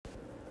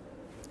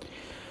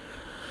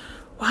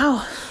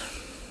Wow.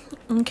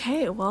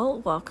 Okay,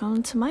 well,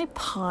 welcome to my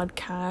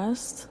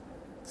podcast.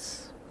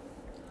 It's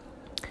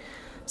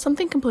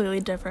something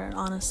completely different,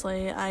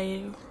 honestly.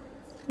 I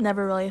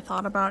never really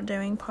thought about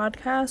doing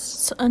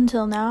podcasts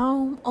until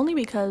now, only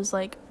because,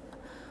 I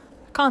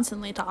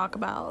constantly talk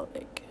about,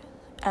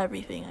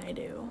 everything I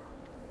do.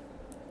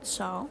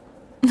 So,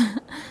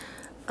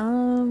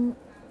 I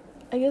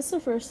guess the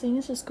first thing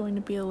is just going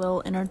to be a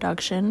little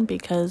introduction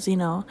because, this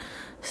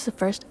is the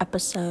first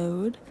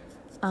episode.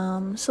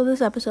 So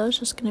this episode is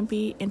just going to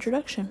be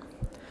introduction.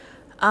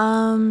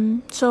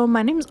 So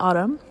my name is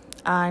Autumn.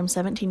 I'm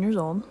 17 years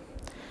old.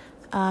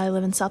 I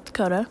live in South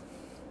Dakota.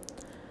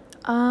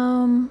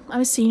 I'm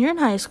a senior in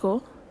high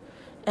school,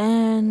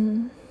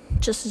 and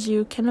just as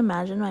you can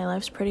imagine, my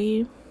life's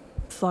pretty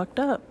fucked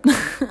up.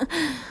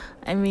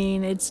 I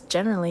mean, it's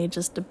generally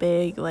just a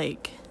big,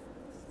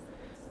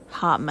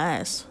 hot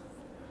mess.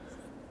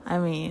 I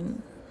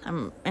mean,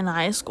 I'm in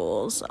high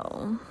school,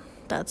 so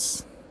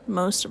that's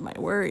most of my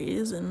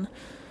worries, and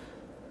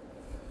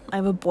I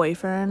have a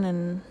boyfriend,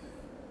 and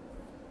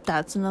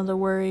that's another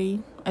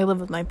worry. I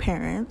live with my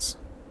parents.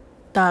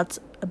 That's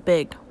a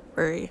big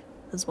worry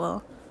as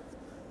well.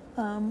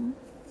 I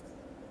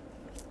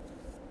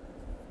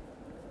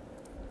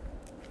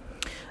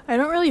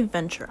don't really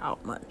venture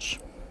out much.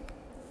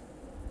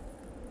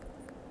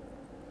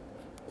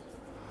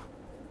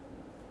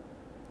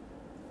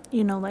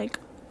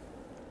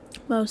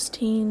 Most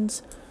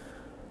teens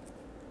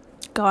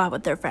go out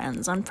with their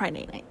friends on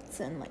Friday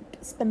nights and,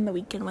 spend the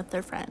weekend with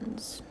their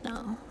friends.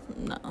 No.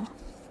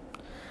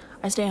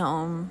 I stay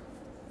home.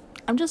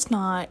 I'm just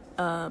not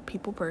a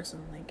people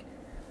person.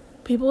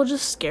 People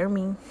just scare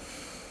me.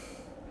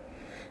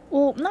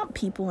 Well, not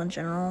people in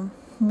general.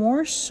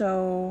 More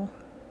so,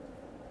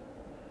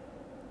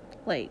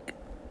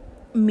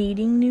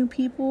 meeting new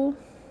people.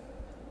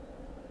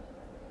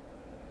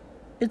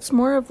 It's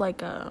more of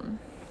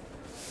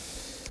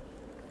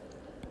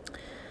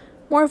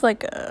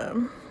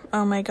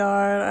oh my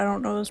god, I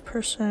don't know this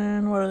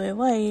person, what are they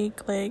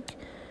like,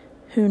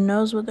 who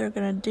knows what they're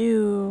gonna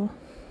do,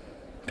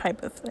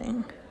 type of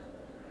thing.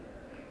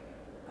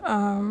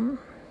 I'm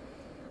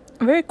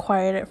very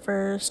quiet at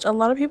first. A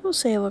lot of people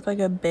say I look like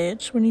a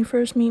bitch when you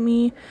first meet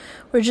me,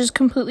 which is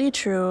completely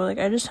true.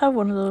 I just have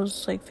one of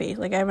those, face,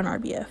 I have an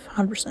RBF,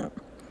 100%.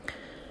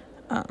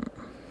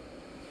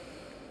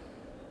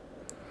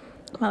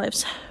 My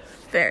life's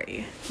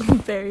very,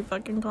 very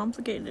fucking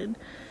complicated.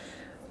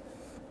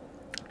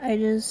 I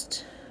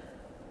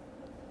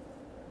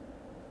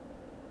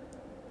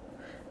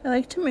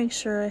like to make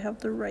sure I have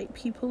the right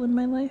people in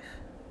my life.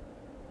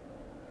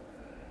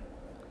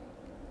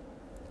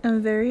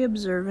 I'm very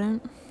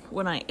observant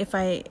if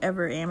I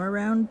ever am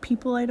around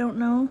people I don't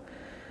know.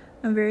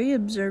 I'm very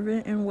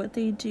observant in what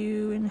they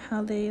do and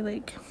how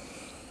they,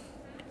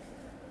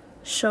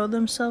 show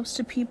themselves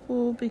to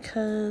people,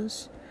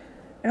 because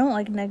I don't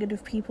like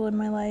negative people in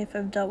my life.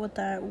 I've dealt with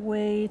that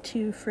way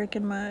too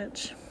freaking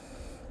much.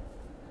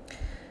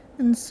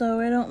 And so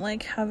I don't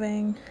like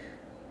having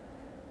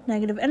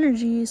negative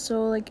energy.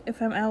 So,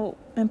 if I'm out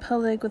in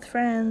public with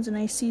friends and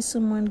I see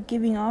someone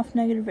giving off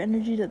negative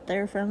energy that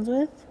they're friends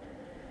with,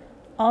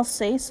 I'll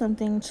say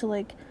something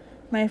to,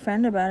 my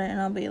friend about it,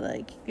 and I'll be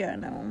like, yeah,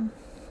 no,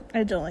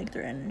 I don't like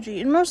their energy.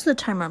 And most of the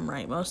time I'm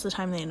right. Most of the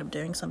time they end up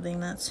doing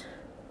something that's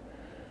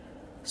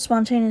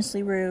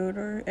spontaneously rude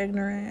or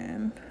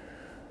ignorant.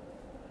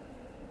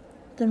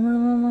 Then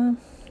we're,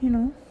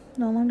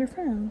 no longer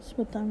friends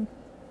with them.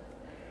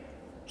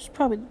 Which is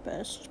probably the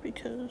best,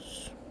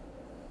 because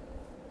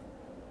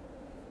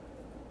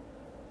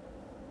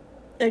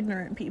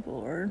ignorant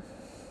people are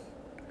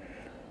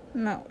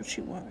not what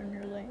you want in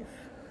your life.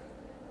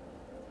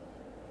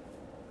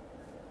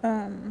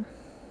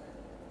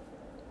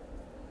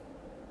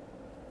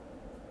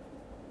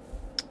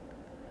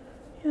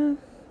 Yeah,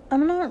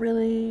 I'm not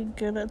really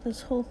good at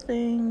this whole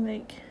thing.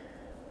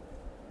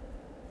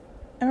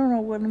 I don't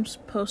know what I'm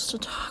supposed to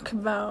talk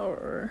about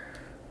or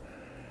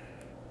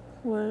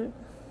what.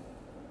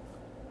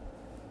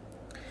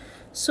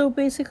 So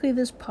basically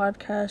this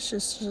podcast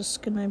is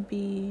just gonna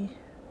be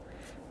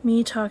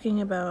me talking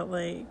about,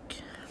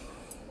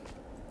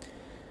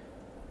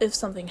 if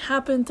something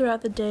happened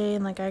throughout the day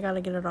and, I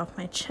gotta get it off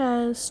my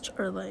chest,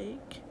 or,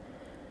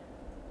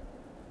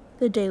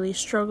 the daily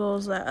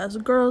struggles that us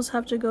girls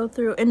have to go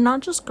through. And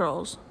not just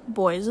girls,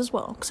 boys as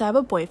well, because I have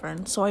a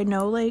boyfriend, so I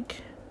know,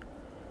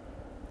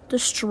 the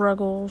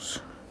struggles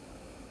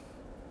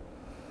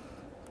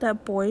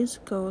that boys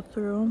go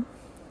through.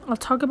 I'll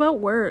talk about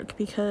work,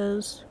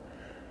 because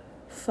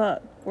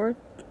work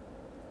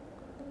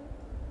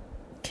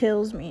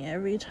kills me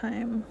every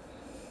time.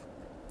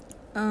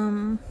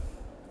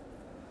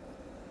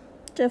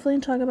 Definitely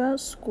talk about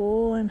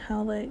school and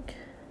how,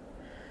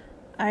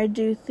 I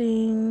do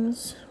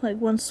things.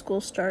 Once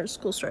school starts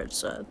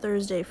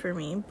Thursday for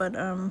me, but,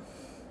 and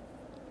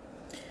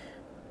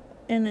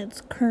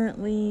it's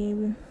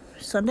currently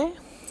Sunday,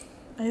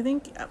 I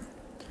think, yeah.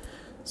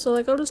 So,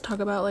 I'll just talk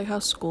about, how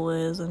school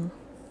is, and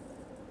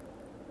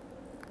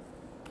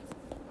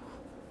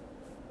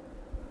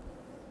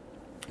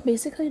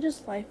basically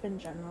just life in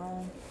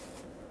general.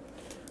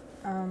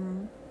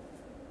 And,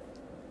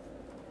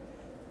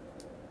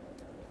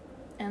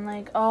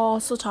 like, I'll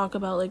also talk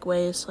about, like,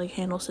 ways to, like,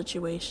 handle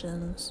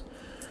situations,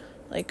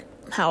 like,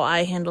 how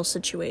I handle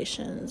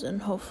situations,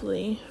 and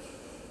hopefully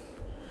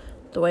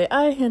the way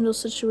I handle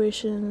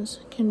situations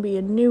can be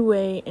a new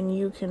way, and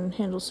you can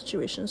handle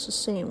situations the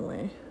same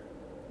way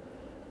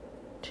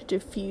to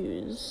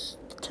diffuse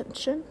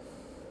tension.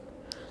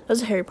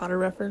 That's a Harry Potter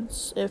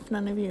reference, if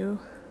none of you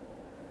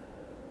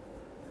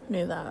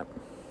knew that.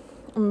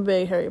 I'm a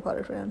big Harry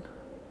Potter fan.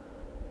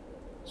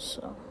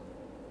 So,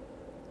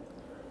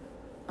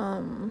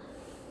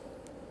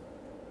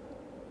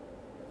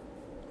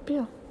 but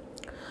yeah.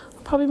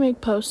 I'll probably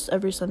make posts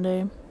every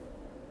Sunday.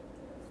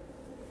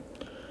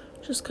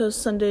 Just because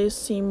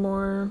Sundays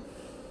are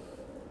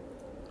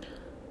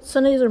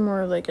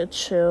more like a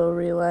chill,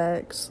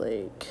 relax,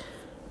 like,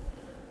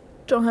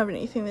 don't have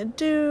anything to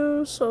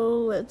do, so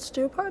let's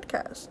do a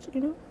podcast,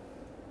 you know?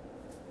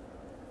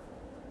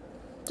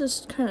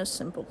 Just kind of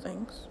simple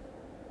things.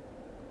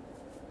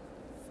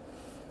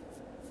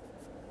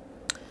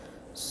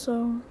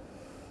 So,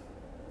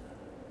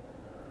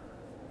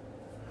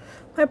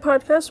 my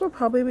podcast will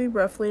probably be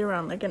roughly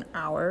around, like, an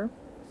hour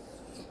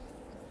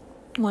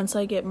once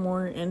I get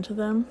more into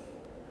them.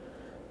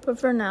 But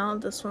for now,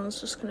 this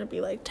one's just gonna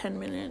be, like, 10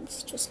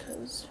 minutes, just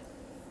because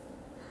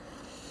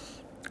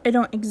I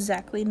don't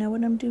exactly know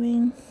what I'm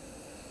doing.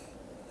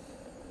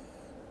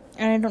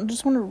 And I don't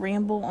just want to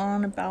ramble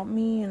on about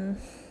me and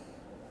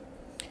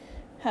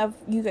have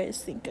you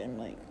guys think I'm,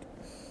 like,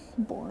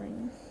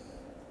 boring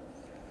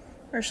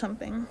or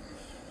something.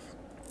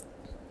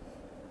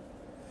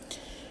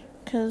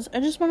 Because I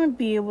just want to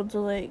be able to,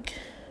 like,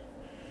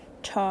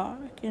 talk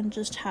and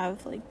just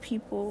have, like,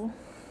 people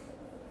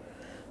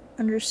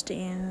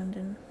understand,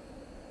 and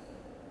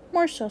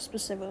more so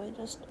specifically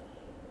just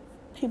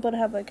people to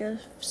have, like, a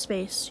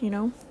space, you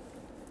know?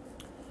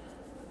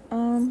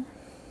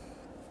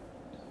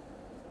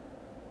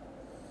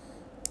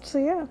 So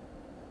yeah.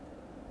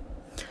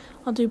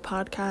 I'll do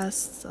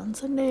podcasts on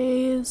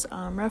Sundays,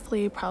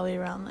 roughly probably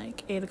around,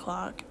 like, 8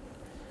 o'clock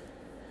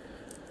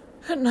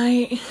at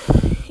night,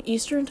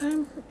 Eastern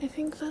time. I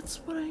think that's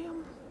what I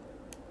am.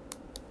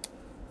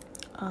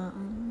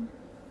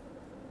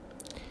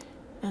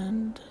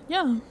 And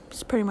yeah,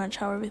 it's pretty much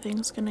how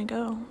everything's gonna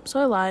go. So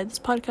I lied. This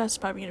podcast is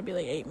probably gonna be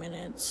like 8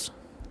 minutes.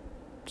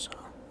 So,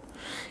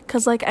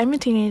 cause, like, I'm a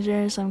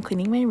teenager, so I'm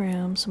cleaning my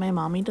room so my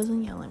mommy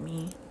doesn't yell at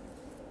me.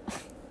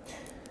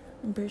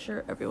 I'm pretty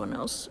sure everyone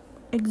else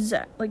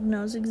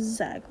knows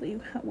exactly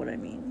what I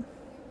mean.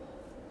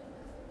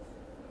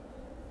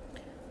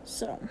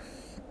 So,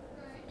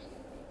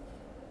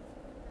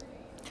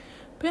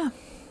 but yeah.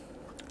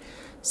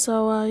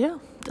 So, yeah,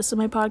 this is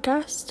my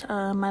podcast.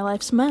 My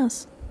life's a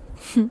mess.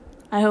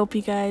 I hope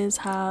you guys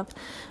have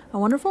a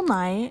wonderful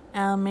night.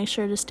 Make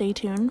sure to stay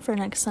tuned for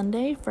next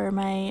Sunday for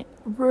my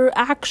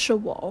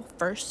actual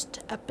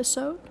first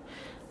episode.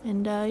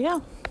 And,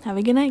 yeah, have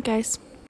a good night, guys.